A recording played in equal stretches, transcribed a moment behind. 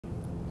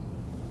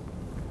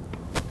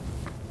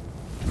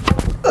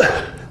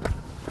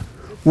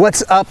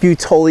What's up, you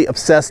totally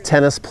obsessed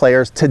tennis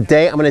players?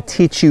 Today I'm going to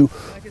teach you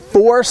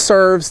 4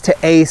 serves to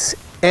ace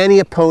any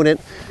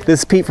opponent. This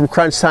is Pete from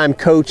Crunch Time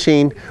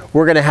Coaching.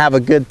 We're going to have a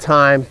good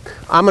time.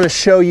 I'm going to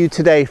show you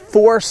today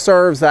 4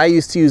 serves that I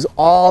used to use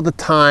all the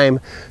time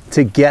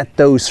to get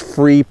those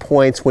free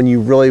points when you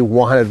really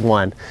wanted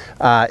one.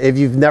 If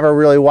you've never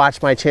really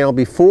watched my channel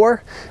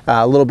before,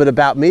 a little bit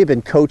about me. I've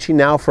been coaching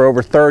now for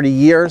over 30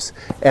 years,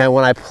 and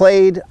when I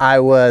played,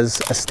 I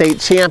was a state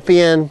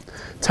champion,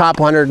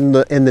 top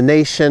 100 in the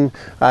nation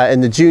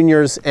in the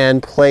juniors,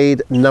 and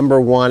played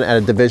 #1 at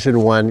a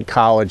Division I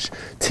college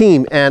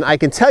team. And I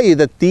can tell you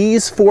that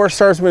these 4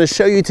 serves I'm going to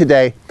show you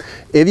today,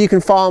 if you can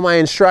follow my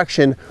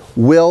instruction,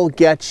 will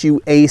get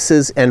you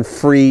aces and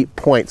free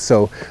points.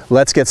 So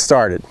let's get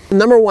started.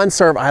 #1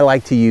 serve I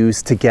like to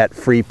use to get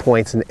free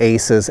points and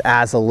aces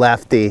as a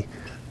lefty,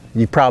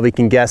 you probably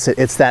can guess it,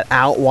 it's that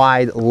out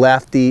wide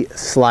lefty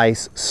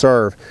slice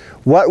serve.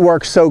 What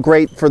works so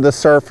great for the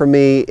serve for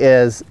me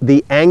is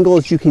the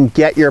angles you can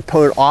get your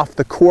opponent off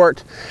the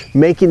court,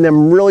 making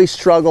them really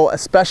struggle,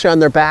 especially on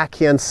their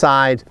backhand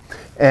side.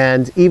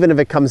 And even if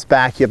it comes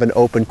back, you have an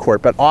open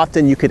court. But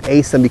often you could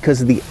ace them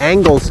because of the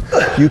angles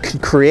you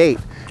could create.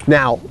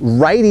 Now,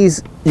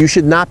 righties, you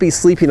should not be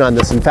sleeping on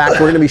this. In fact,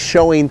 we're going to be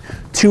showing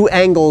 2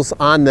 angles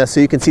on this so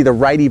you can see the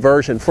righty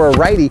version. For a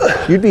righty,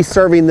 you'd be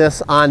serving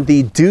this on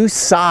the deuce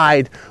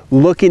side,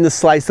 looking to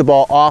slice the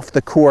ball off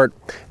the court.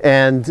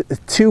 And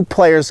 2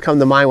 players come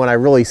to mind when I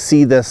really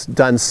see this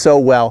done so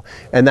well,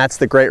 and that's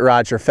the great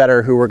Roger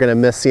Federer, who we're going to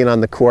miss seeing on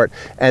the court.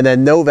 And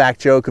then Novak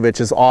Djokovic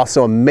is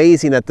also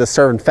amazing at this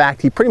serve. In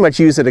fact, he pretty much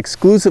used it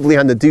exclusively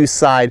on the deuce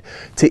side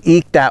to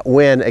eke that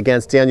win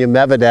against Daniil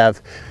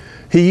Medvedev.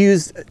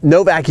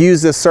 Novak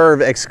used this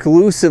serve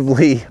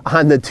exclusively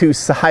on the deuce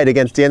side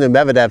against Daniil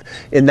Medvedev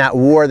in that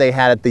war they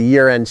had at the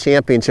year-end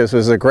championships. It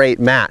was a great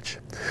match.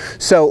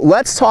 So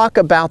let's talk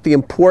about the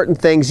important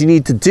things you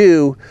need to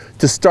do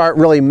to start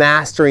really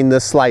mastering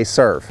this slice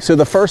serve. So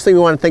the first thing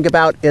we want to think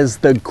about is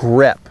the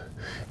grip.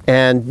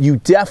 And you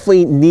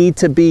definitely need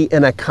to be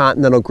in a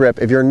continental grip.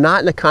 If you're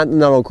not in a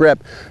continental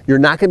grip, you're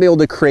not going to be able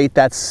to create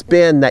that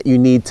spin that you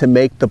need to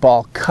make the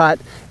ball cut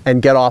and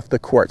get off the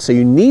court. So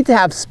you need to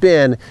have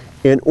spin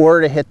in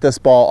order to hit this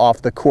ball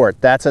off the court.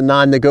 That's a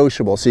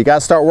non-negotiable. So you got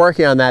to start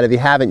working on that if you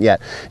haven't yet.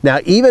 Now,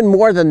 even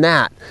more than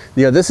that,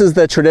 this is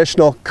the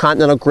traditional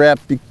continental grip.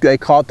 They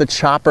call it the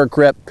chopper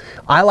grip.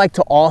 I like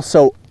to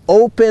also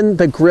open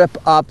the grip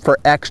up for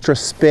extra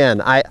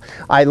spin.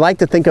 I like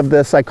to think of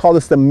this, I call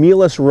this the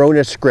Milos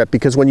Raonic grip,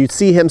 because when you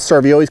see him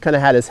serve, he always kind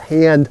of had his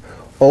hand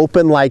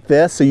open like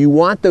this. So you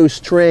want those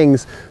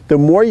strings, the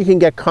more you can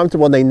get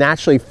comfortable and they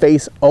naturally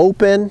face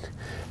open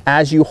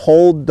as you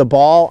hold the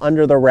ball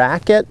under the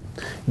racket,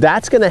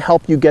 that's going to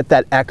help you get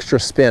that extra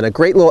spin. A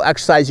great little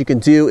exercise you can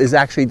do is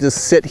actually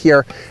just sit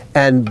here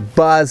and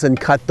buzz and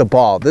cut the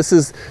ball. This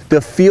is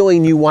the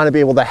feeling you want to be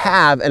able to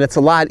have, and it's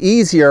a lot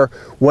easier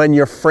when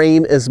your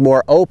frame is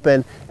more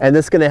open, and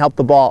this is going to help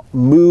the ball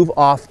move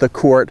off the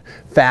court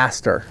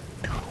faster.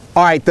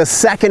 All right, the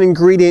second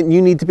ingredient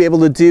you need to be able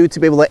to do to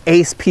be able to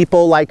ace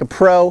people like a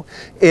pro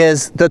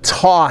is the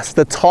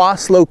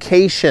toss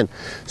location.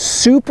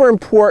 Super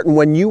important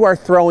when you are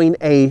throwing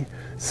a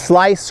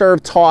slice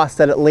serve toss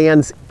that it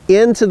lands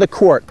into the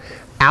court,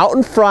 out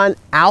in front,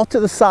 out to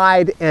the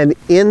side, and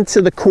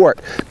into the court.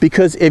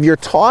 Because if your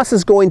toss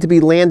is going to be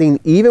landing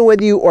even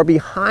with you or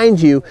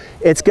behind you,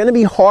 it's going to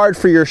be hard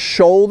for your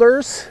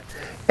shoulders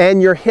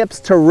and your hips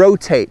to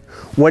rotate.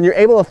 When you're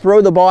able to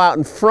throw the ball out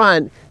in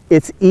front,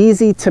 it's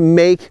easy to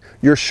make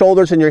your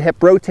shoulders and your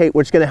hip rotate,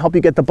 which is going to help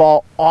you get the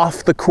ball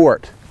off the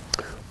court.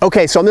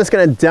 Okay, so I'm just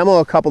going to demo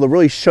a couple to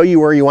really show you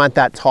where you want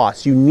that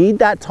toss. You need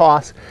that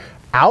toss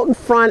out in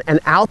front and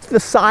out to the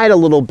side a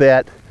little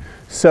bit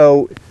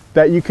so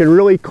that you can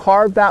really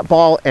carve that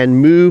ball and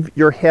move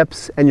your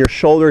hips and your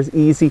shoulders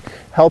easy,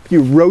 help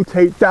you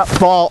rotate that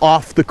ball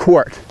off the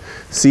court.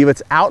 See, if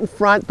it's out in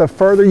front, the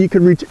further you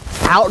can reach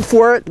out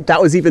for it, that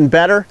was even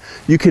better.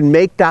 You can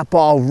make that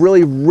ball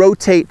really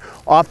rotate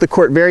off the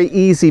court very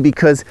easy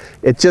because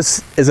it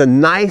just is a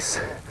nice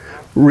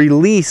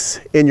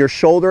release in your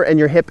shoulder and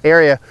your hip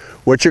area,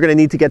 which you're going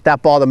to need to get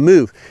that ball to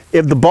move.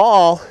 If the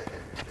ball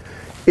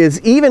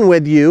is even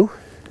with you,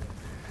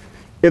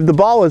 if the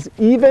ball is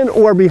even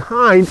or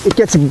behind, it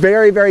gets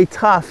very, very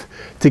tough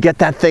to get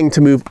that thing to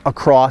move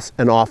across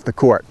and off the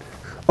court.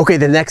 Okay,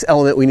 the next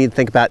element we need to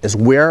think about is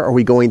where are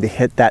we going to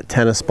hit that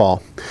tennis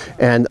ball?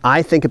 And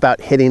I think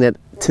about hitting it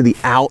to the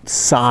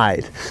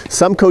outside.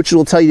 Some coaches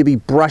will tell you to be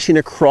brushing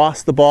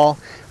across the ball.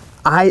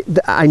 I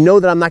know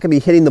that I'm not going to be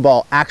hitting the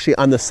ball actually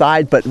on the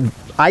side, but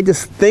I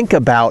just think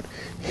about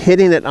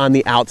hitting it on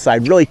the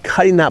outside, really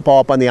cutting that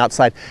ball up on the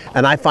outside,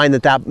 and I find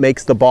that that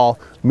makes the ball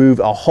move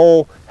a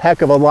whole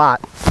heck of a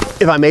lot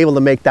if I'm able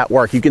to make that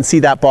work. You can see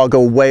that ball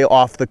go way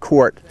off the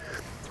court.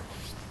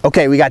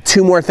 Okay, we got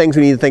 2 more things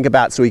we need to think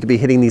about so we could be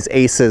hitting these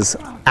aces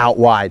out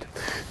wide.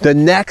 The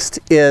next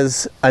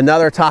is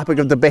another topic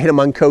of debate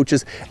among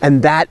coaches, and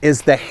that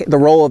is the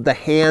role of the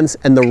hands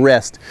and the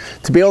wrist.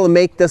 To be able to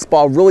make this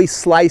ball really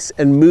slice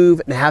and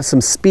move and have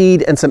some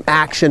speed and some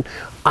action,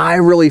 I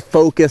really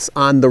focus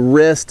on the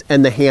wrist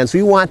and the hands.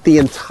 We want the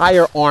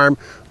entire arm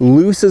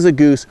loose as a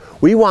goose.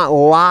 We want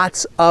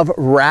lots of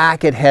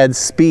racket head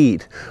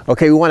speed.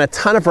 Okay, we want a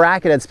ton of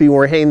racket head speed when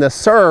we're hitting the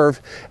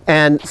serve,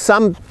 and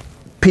some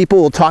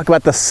people will talk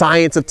about the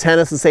science of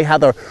tennis and say how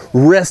the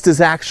wrist is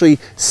actually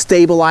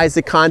stabilized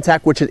at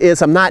contact, which it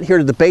is. I'm not here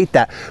to debate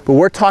that, but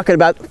we're talking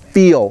about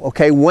feel,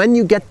 okay? When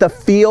you get the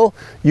feel,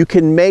 you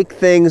can make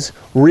things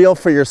real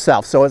for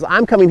yourself. So as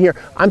I'm coming here,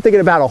 I'm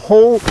thinking about a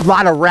whole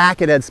lot of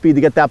racket head speed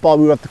to get that ball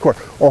moved up the court.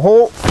 A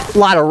whole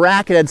lot of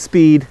racket head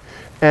speed,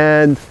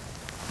 and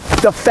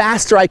the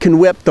faster I can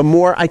whip, the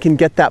more I can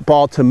get that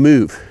ball to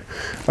move,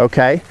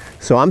 okay?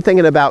 So I'm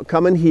thinking about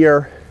coming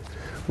here,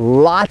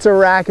 lots of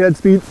racket head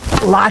speed,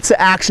 lots of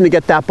action to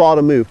get that ball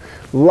to move.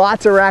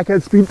 Lots of racket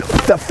head speed.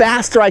 The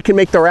faster I can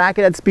make the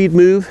racket head speed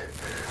move,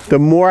 the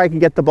more I can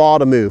get the ball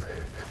to move.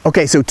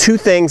 Okay, so two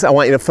things I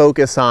want you to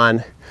focus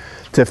on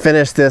to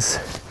finish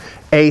this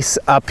ace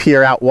up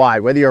here out wide,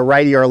 whether you're a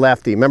righty or a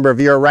lefty. Remember, if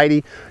you're a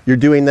righty, you're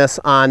doing this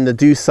on the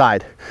deuce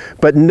side.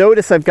 But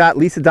notice I've got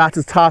Lisa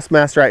Dotson's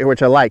Tossmaster right here,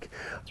 which I like.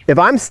 If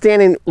I'm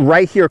standing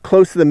right here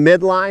close to the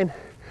midline,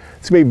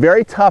 it's gonna be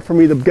very tough for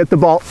me to get the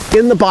ball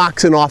in the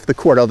box and off the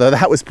court, although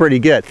that was pretty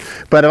good.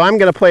 But if I'm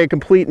gonna play a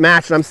complete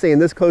match and I'm staying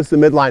this close to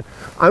the midline,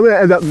 I'm gonna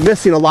end up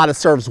missing a lot of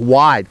serves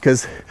wide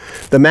because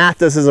the math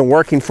just isn't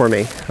working for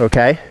me,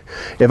 okay?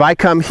 If I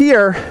come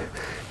here,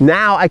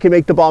 now I can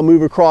make the ball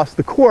move across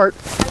the court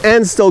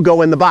and still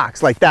go in the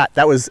box like that.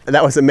 That was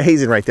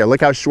amazing right there. Look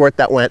how short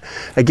that went.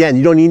 Again,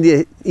 you don't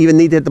even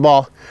need to hit the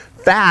ball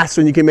fast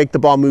when you can make the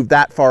ball move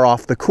that far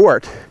off the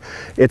court.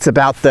 It's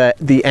about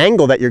the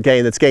angle that you're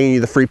getting that's getting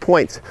you the free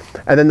points.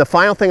 And then the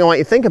final thing I want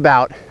you to think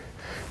about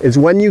is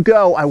when you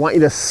go, I want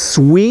you to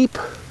sweep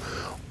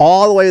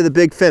all the way to the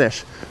big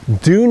finish.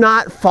 Do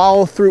not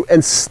follow through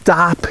and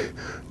stop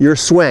your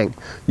swing.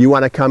 You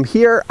want to come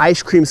here,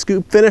 ice cream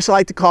scoop finish, I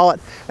like to call it,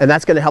 and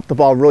that's going to help the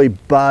ball really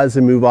buzz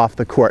and move off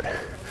the court. All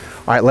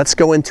right, let's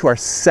go into our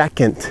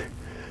second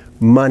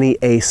money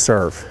ace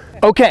serve.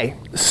 Okay,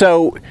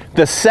 so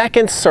the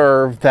second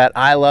serve that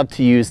I love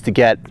to use to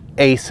get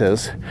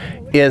aces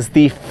is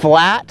the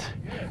flat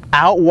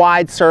out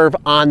wide serve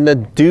on the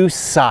deuce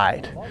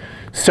side.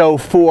 So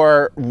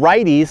for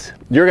righties,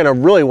 you're gonna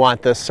really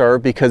want this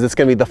serve because it's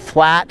gonna be the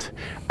flat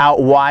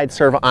out wide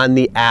serve on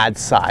the ad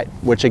side,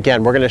 which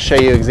again, we're gonna show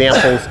you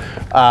examples,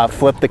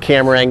 flip the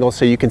camera angle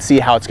so you can see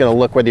how it's gonna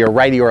look whether you're a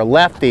righty or a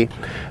lefty.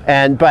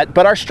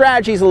 But our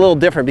strategy is a little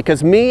different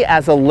because me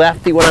as a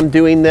lefty, when I'm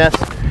doing this,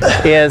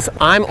 is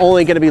I'm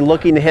only gonna be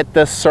looking to hit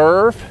this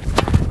serve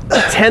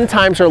 10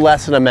 times or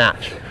less in a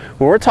match.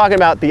 When we're talking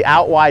about the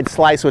out wide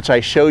slice, which I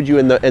showed you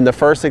in the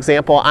first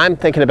example, I'm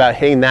thinking about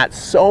hitting that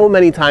so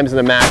many times in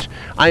a match,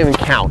 I don't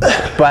even count.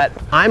 But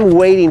I'm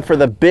waiting for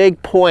the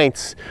big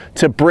points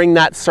to bring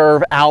that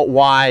serve out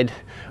wide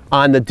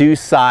on the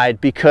deuce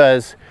side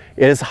because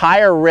it is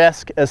higher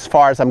risk as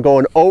far as I'm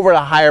going over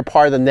the higher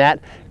part of the net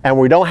and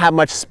we don't have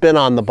much spin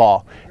on the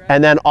ball.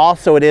 And then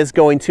also it is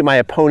going to my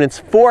opponent's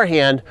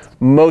forehand.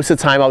 Most of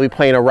the time I'll be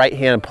playing a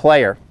right-handed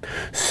player.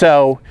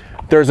 So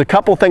there's a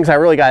couple things I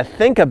really got to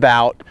think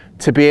about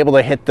to be able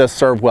to hit this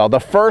serve well. The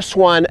first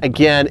one,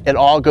 again, it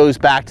all goes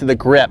back to the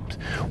grip.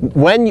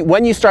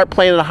 When you start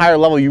playing at a higher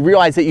level, you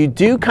realize that you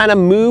do kind of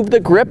move the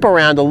grip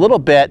around a little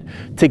bit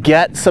to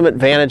get some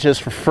advantages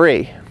for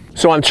free.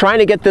 So I'm trying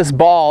to get this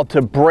ball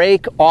to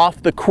break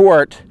off the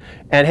court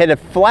and hit it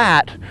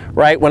flat,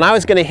 right? When I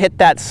was gonna hit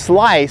that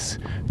slice,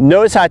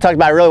 notice how I talked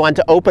about I really wanted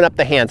to open up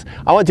the hands.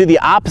 I want to do the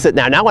opposite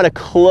now. Now I want to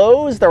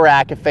close the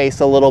racket face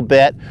a little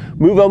bit,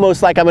 move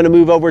almost like I'm going to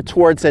move over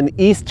towards an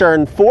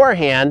Eastern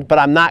forehand, but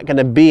I'm not going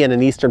to be in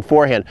an Eastern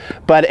forehand.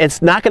 But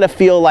it's not going to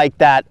feel like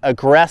that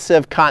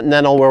aggressive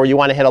continental where you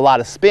want to hit a lot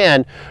of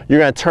spin. You're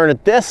going to turn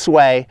it this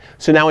way.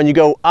 So now when you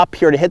go up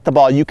here to hit the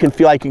ball, you can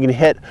feel like you can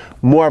hit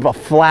more of a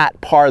flat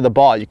part of the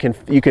ball. You can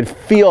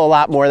feel a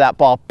lot more of that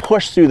ball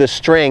push through the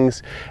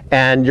strings,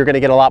 and you're going to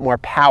get a lot more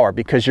power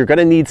because you're going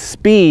to need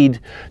speed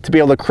to be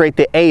able to create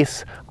the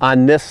ace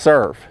on this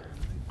serve.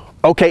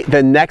 Okay,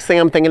 the next thing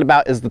I'm thinking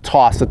about is the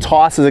toss. The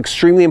toss is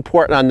extremely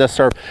important on this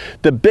serve.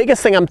 The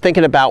biggest thing I'm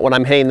thinking about when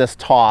I'm hitting this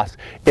toss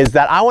is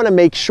that I want to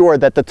make sure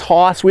that the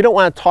toss, we don't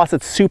want to toss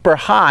it super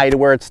high to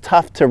where it's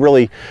tough to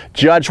really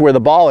judge where the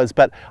ball is,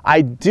 but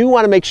I do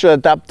want to make sure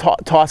that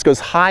that toss goes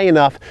high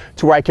enough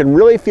to where I can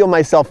really feel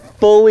myself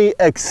fully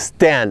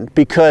extend,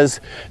 because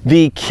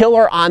the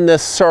killer on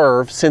this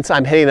serve, since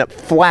I'm hitting it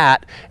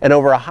flat and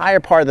over a higher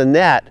part of the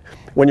net,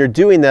 when you're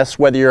doing this,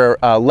 whether you're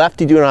a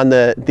lefty doing it on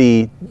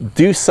the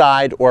deuce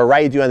side or a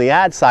righty doing it on the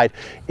ad side,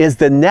 is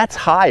the net's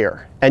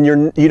higher and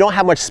you don't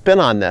have much spin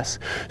on this.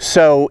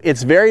 So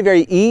it's very,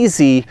 very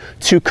easy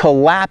to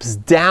collapse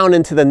down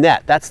into the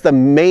net. That's the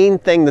main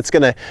thing that's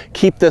going to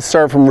keep this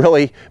serve from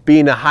really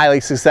being a highly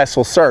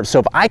successful serve. So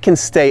if I can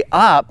stay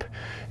up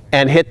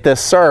and hit this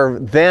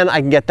serve, then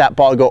I can get that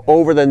ball to go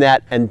over the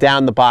net and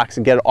down the box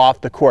and get it off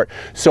the court.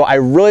 So I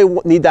really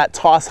need that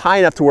toss high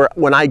enough to where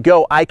when I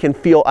go, I can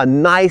feel a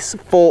nice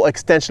full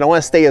extension. I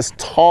want to stay as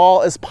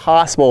tall as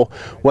possible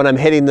when I'm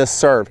hitting this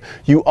serve.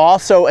 You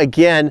also,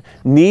 again,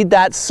 need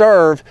that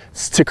serve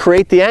to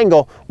create the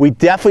angle. We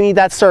definitely need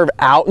that serve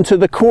out into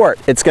the court.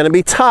 It's going to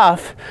be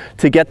tough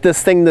to get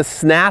this thing to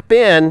snap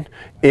in.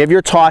 If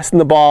you're tossing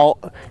the ball,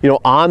 you know,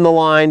 on the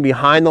line,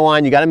 behind the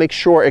line, you got to make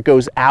sure it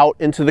goes out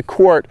into the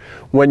court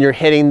when you're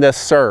hitting this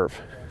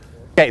serve.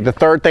 Okay, the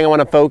third thing I want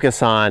to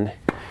focus on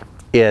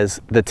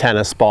is the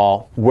tennis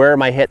ball. Where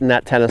am I hitting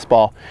that tennis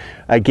ball?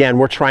 Again,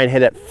 we're trying to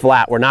hit it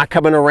flat. We're not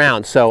coming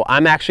around. So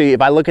I'm actually,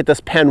 if I look at this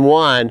Pen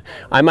 1,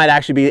 I might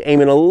actually be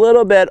aiming a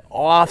little bit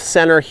off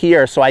center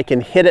here so I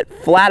can hit it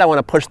flat. I want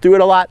to push through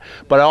it a lot,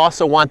 but I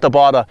also want the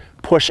ball to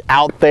push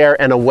out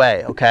there and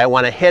away, okay? I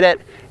want to hit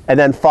it and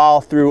then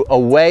follow through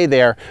away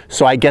there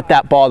so I get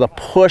that ball to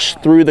push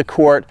through the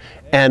court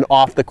and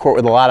off the court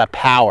with a lot of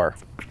power.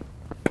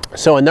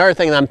 So another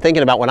thing that I'm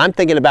thinking about, when I'm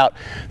thinking about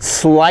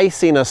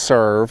slicing a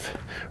serve,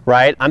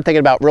 right, I'm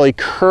thinking about really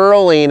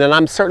curling, and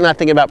I'm certainly not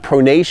thinking about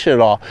pronation at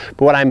all,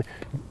 but when I'm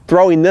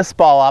throwing this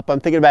ball up, I'm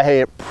thinking about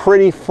hitting it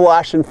pretty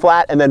flush and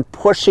flat and then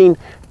pushing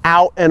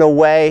out and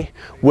away,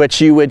 which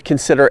you would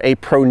consider a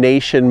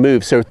pronation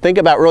move. So think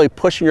about really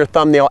pushing your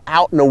thumbnail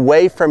out and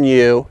away from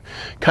you,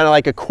 kind of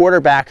like a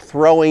quarterback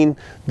throwing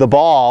the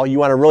ball. You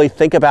want to really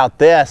think about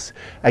this,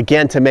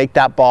 again, to make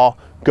that ball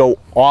go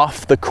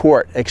off the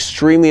court.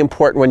 Extremely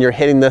important when you're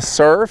hitting this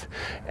serve.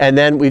 And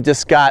then we've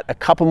just got a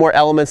couple more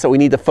elements that we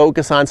need to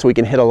focus on so we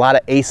can hit a lot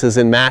of aces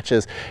in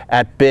matches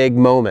at big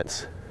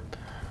moments.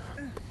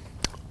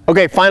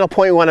 Okay, final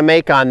point we want to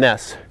make on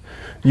this.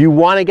 You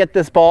want to get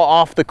this ball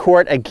off the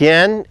court.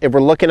 Again, if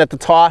we're looking at the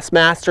Toss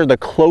Master, the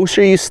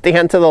closer you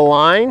stand to the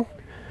line,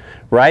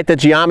 right, the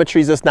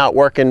geometry is just not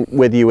working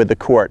with you with the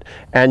court.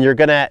 And you're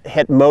going to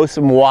hit most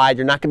of them wide.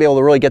 You're not going to be able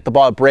to really get the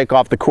ball to break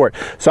off the court.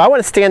 So I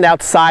want to stand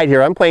outside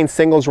here. I'm playing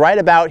singles right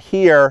about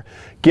here.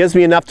 Gives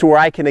me enough to where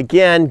I can,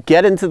 again,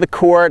 get into the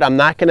court. I'm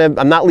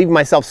not leaving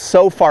myself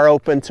so far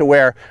open to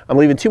where I'm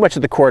leaving too much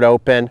of the court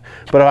open.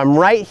 But if I'm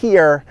right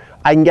here,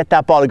 I can get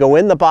that ball to go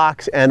in the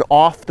box and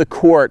off the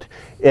court.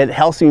 It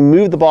helps me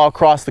move the ball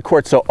across the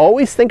court. So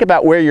always think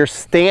about where you're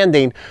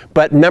standing,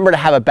 but remember to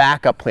have a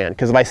backup plan.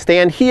 Because if I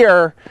stand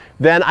here,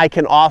 then I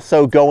can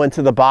also go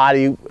into the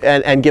body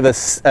and give a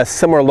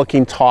similar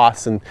looking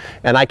toss, and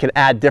I can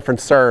add different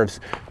serves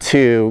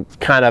to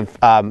kind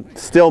of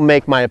still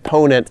make my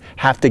opponent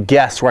have to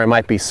guess where I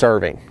might be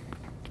serving.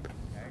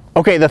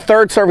 Okay, the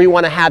third serve we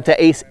want to have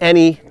to ace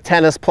any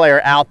tennis player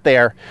out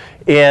there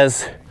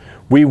is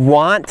we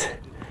want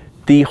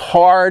the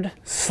hard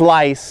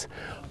slice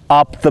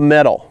up the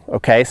middle.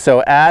 Okay,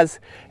 so as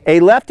a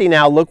lefty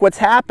now, look what's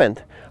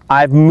happened.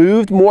 I've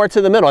moved more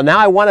to the middle. Now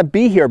I want to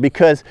be here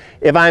because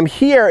if I'm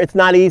here, it's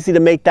not easy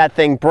to make that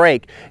thing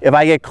break. If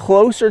I get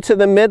closer to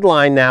the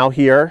midline now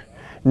here,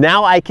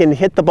 now I can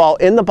hit the ball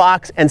in the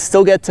box and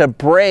still get to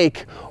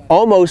break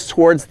almost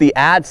towards the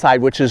ad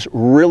side, which is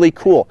really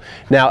cool.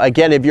 Now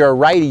again, if you're a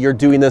righty, you're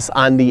doing this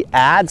on the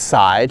ad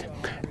side.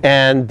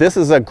 And this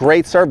is a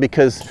great serve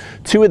because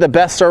two of the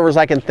best servers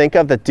I can think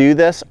of that do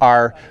this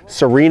are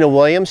Serena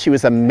Williams. She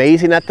was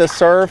amazing at this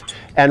serve,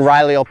 and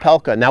Reilly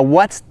Opelka. Now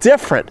what's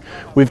different?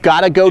 We've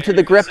got to go to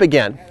the grip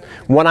again.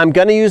 When I'm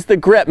going to use the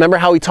grip, remember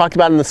how we talked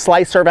about in the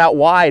slice serve out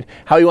wide,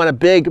 how you want a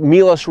big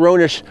Milos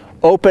Raonic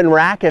open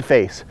racket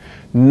face.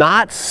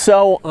 Not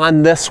so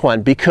on this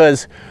one,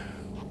 because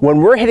when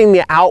we're hitting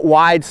the out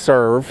wide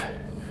serve,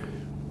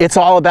 it's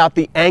all about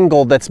the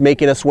angle that's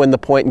making us win the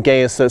point and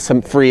getting us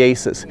some free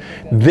aces.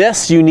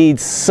 This, you need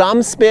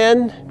some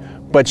spin,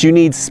 but you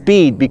need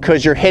speed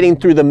because you're hitting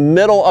through the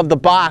middle of the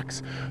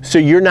box, so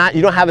you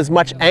don't have as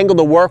much angle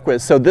to work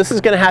with. So this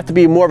is going to have to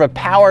be more of a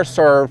power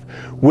serve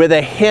with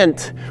a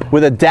hint,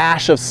 with a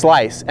dash of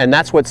slice, and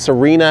that's what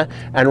Serena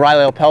and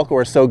Reilly Opelka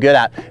were so good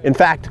at. In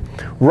fact,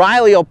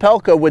 Reilly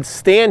Opelka would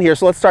stand here,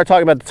 so let's start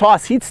talking about the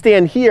toss. He'd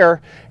stand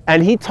here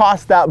and he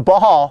tossed that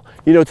ball,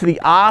 you know, to the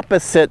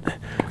opposite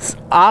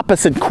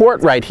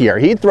court right here.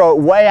 He'd throw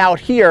it way out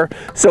here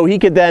so he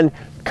could then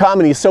come,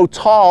 and he's so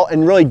tall,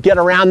 and really get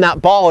around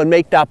that ball and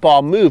make that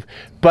ball move.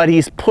 But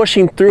he's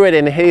pushing through it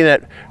and hitting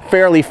it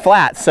fairly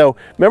flat. So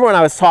remember when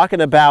I was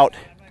talking about,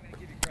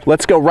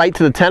 let's go right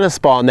to the tennis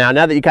ball now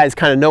that you guys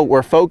kind of know what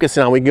we're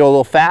focusing on, we can go a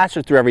little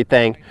faster through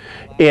everything,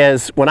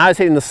 is when I was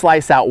hitting the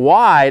slice out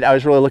wide, I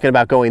was really looking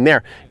about going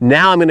there.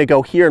 Now I'm going to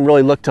go here and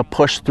really look to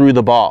push through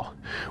the ball.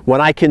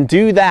 When I can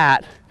do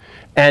that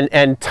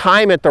and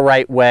time it the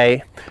right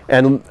way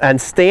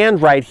and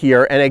stand right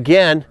here, and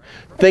again,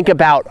 think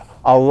about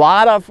a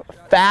lot of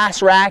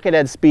fast racket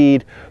head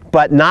speed,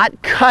 but not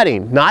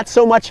cutting, not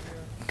so much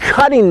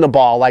cutting the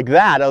ball like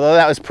that, although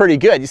that was pretty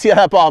good. You see how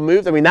that ball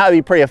moved? I mean, that would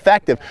be pretty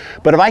effective.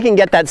 But if I can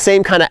get that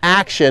same kind of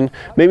action,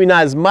 maybe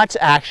not as much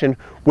action,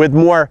 with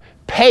more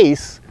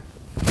pace,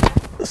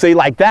 see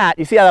like that,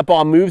 you see how that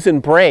ball moves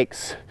and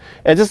breaks.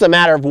 And it's just a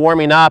matter of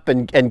warming up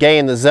and getting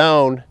in the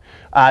zone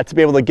to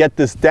be able to get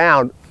this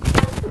down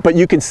but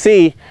you can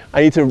see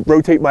I need to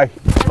rotate my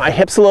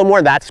hips a little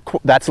more.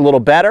 That's a little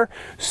better.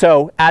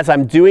 So as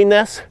I'm doing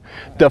this,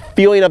 the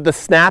feeling of the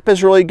snap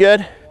is really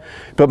good,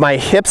 but my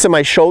hips and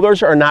my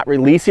shoulders are not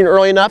releasing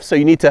early enough. So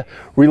you need to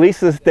release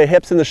the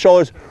hips and the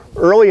shoulders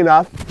early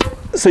enough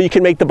so you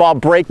can make the ball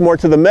break more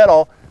to the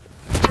middle.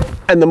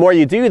 And the more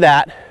you do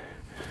that,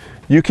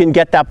 you can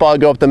get that ball to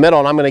go up the middle.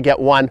 And I'm gonna get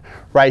one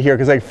right here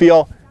because I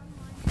feel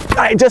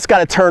I just got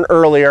to turn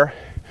earlier.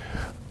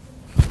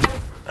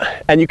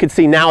 And you can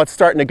see now it's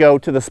starting to go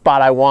to the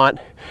spot I want.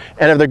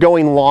 And if they're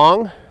going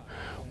long,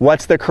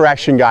 what's the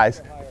correction,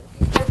 guys?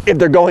 If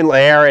they're going,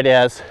 there it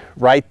is,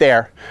 right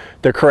there.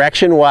 The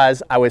correction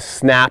was I was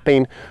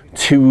snapping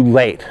too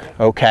late,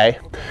 okay?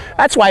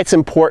 That's why it's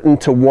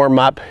important to warm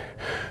up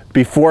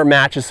before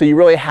matches so you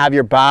really have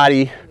your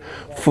body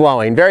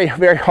flowing. Very,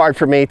 very hard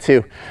for me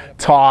to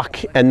talk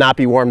and not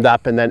be warmed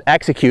up and then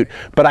execute,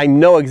 but I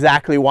know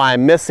exactly why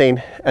I'm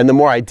missing, and the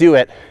more I do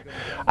it,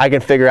 I can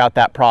figure out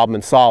that problem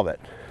and solve it.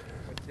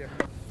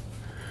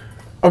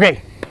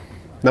 Okay,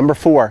 number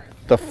 4,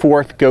 the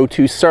fourth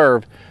go-to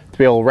serve to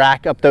be able to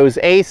rack up those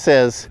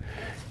aces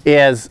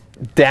is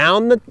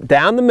down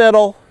the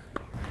middle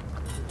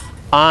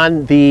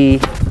on the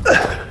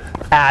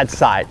ad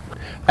side.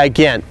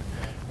 Again,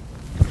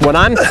 when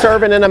I'm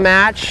serving in a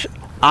match,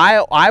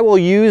 I will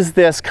use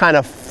this kind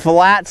of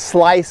flat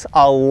slice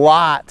a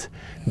lot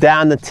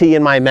down the tee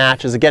in my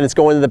matches. Again, it's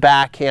going to the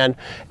backhand,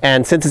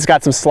 and since it's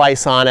got some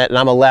slice on it and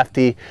I'm a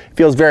lefty, it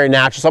feels very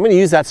natural. So I'm going to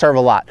use that serve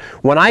a lot.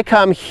 When I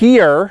come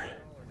here,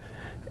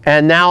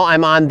 and now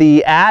I'm on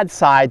the ad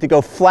side, to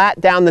go flat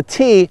down the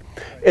tee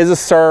is a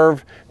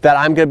serve that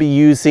I'm going to be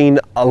using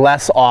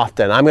less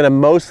often. I'm going to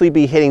mostly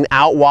be hitting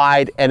out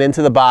wide and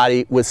into the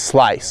body with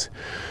slice.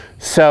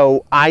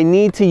 So I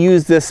need to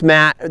use this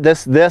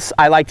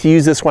I like to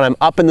use this when I'm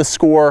up in the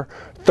score,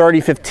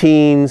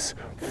 30-15s,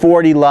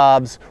 40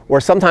 loves,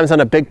 or sometimes on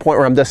a big point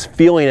where I'm just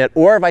feeling it,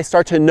 or if I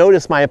start to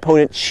notice my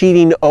opponent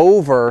cheating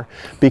over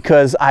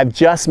because I've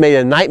just made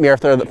a nightmare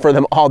for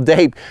them all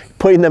day,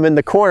 putting them in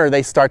the corner,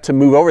 they start to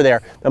move over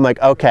there. I'm like,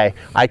 okay,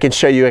 I can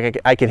show you,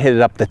 I can hit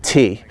it up the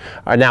tee.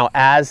 Now,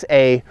 as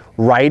a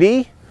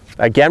righty,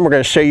 again, we're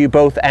going to show you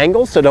both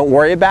angles, so don't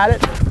worry about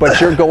it,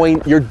 but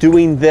you're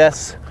doing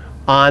this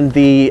on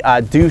the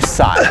deuce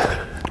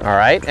side. All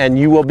right, and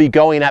you will be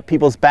going at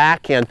people's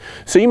backhand.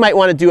 So you might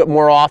want to do it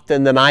more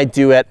often than I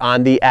do it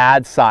on the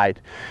ad side.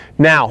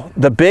 Now,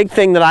 the big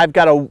thing that I've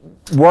got to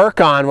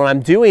work on when I'm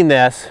doing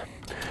this,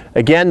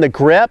 again, the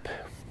grip.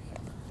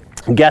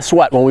 Guess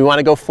what? When we want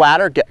to go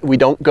flatter, we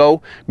don't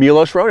go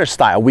Milos Raonic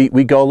style.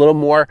 We go a little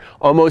more,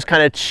 almost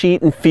kind of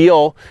cheat and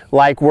feel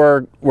like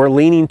we're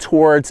leaning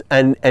towards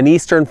an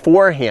Eastern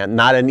forehand,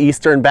 not an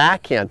Eastern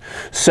backhand.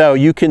 So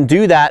you can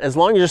do that as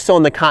long as you're still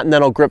in the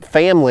continental grip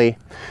family.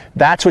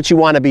 That's what you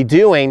want to be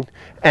doing.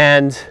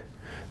 And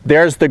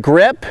there's the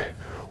grip.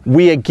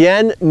 We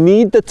again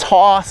need the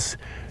toss,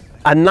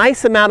 a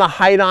nice amount of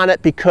height on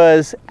it,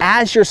 because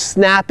as you're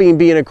snapping,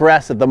 being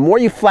aggressive, the more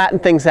you flatten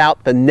things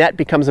out, the net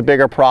becomes a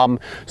bigger problem.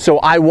 So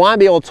I want to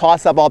be able to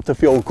toss that ball up to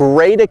feel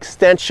great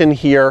extension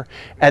here,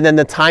 and then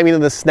the timing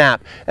of the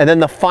snap. And then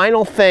the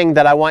final thing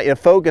that I want you to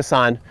focus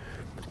on,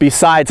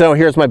 besides, oh,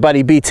 here's my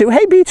buddy B2.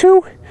 Hey,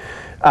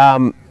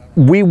 B2.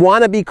 We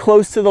want to be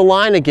close to the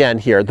line again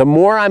here. The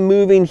more I'm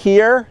moving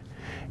here,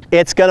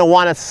 it's going to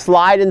want to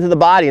slide into the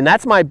body. And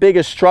that's my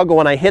biggest struggle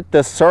when I hit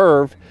this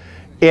serve,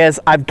 is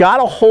I've got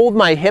to hold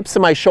my hips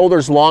and my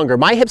shoulders longer.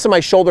 My hips and my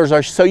shoulders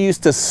are so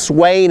used to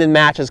swaying in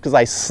matches because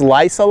I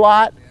slice a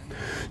lot.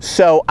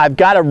 So I've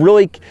got to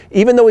really,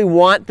 even though we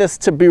want this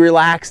to be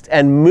relaxed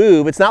and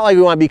move, it's not like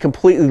we want to be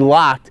completely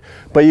locked,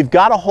 but you've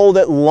got to hold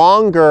it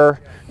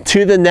longer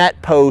to the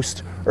net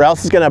post, or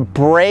else it's going to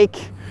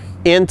break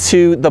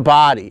into the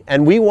body.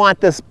 And we want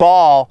this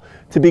ball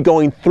to be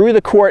going through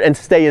the court and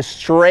stay as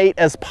straight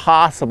as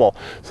possible.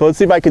 So let's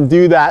see if I can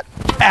do that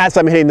as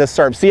I'm hitting this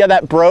serve. See how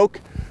that broke?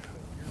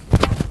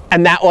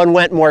 And that one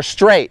went more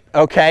straight,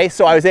 okay?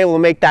 So I was able to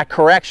make that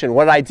correction.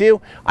 What did I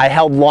do? I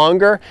held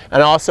longer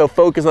and also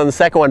focused on the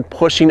second one,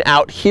 pushing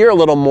out here a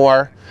little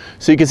more.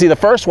 So you can see the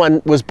first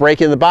one was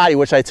breaking the body,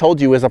 which I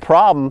told you was a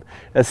problem.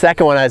 The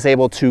second one I was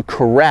able to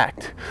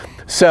correct.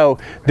 So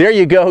there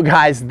you go,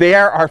 guys.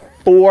 There are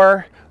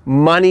 4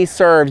 money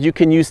serves you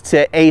can use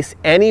to ace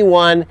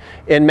anyone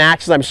in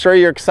matches. I'm sure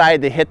you're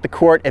excited to hit the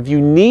court. If you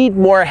need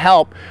more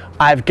help,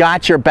 I've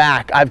got your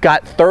back. I've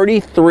got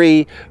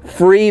 33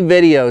 free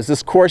videos.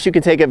 This course you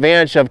can take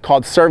advantage of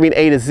called Serving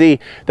A to Z.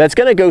 That's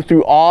going to go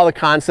through all the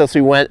concepts we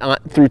went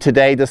through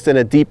today, just in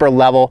a deeper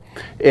level.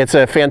 It's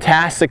a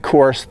fantastic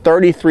course,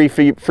 33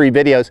 free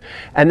videos.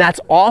 And that's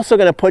also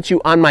going to put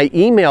you on my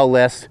email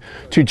list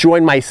to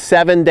join my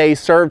 7-day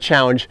serve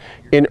challenge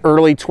in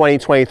early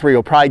 2023.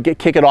 We'll probably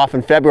kick it off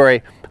in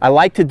February. I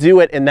like to do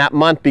it in that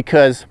month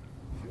because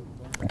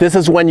this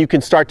is when you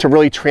can start to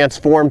really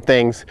transform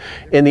things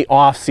in the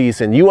off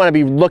season. You want to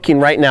be looking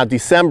right now,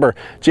 December,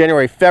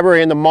 January,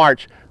 February, into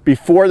March.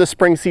 before the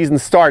spring season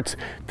starts,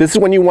 this is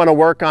when you want to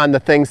work on the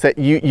things that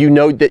you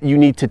know that you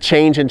need to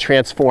change and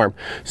transform.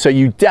 So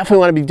you definitely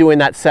want to be doing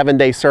that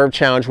 7-day serve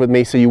challenge with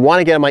me. So you want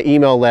to get on my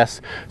email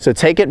list. So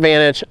take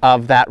advantage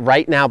of that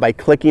right now by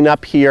clicking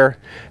up here.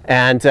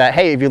 And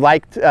hey, if you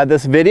liked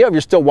this video, if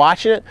you're still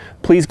watching it,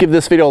 please give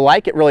this video a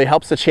like. It really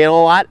helps the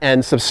channel a lot.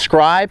 And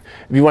subscribe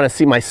if you want to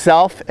see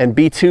myself and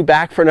B2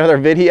 back for another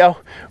video.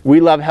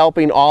 We love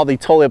helping all the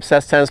totally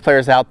obsessed tennis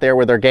players out there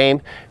with their game.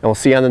 And we'll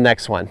see you on the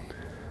next one.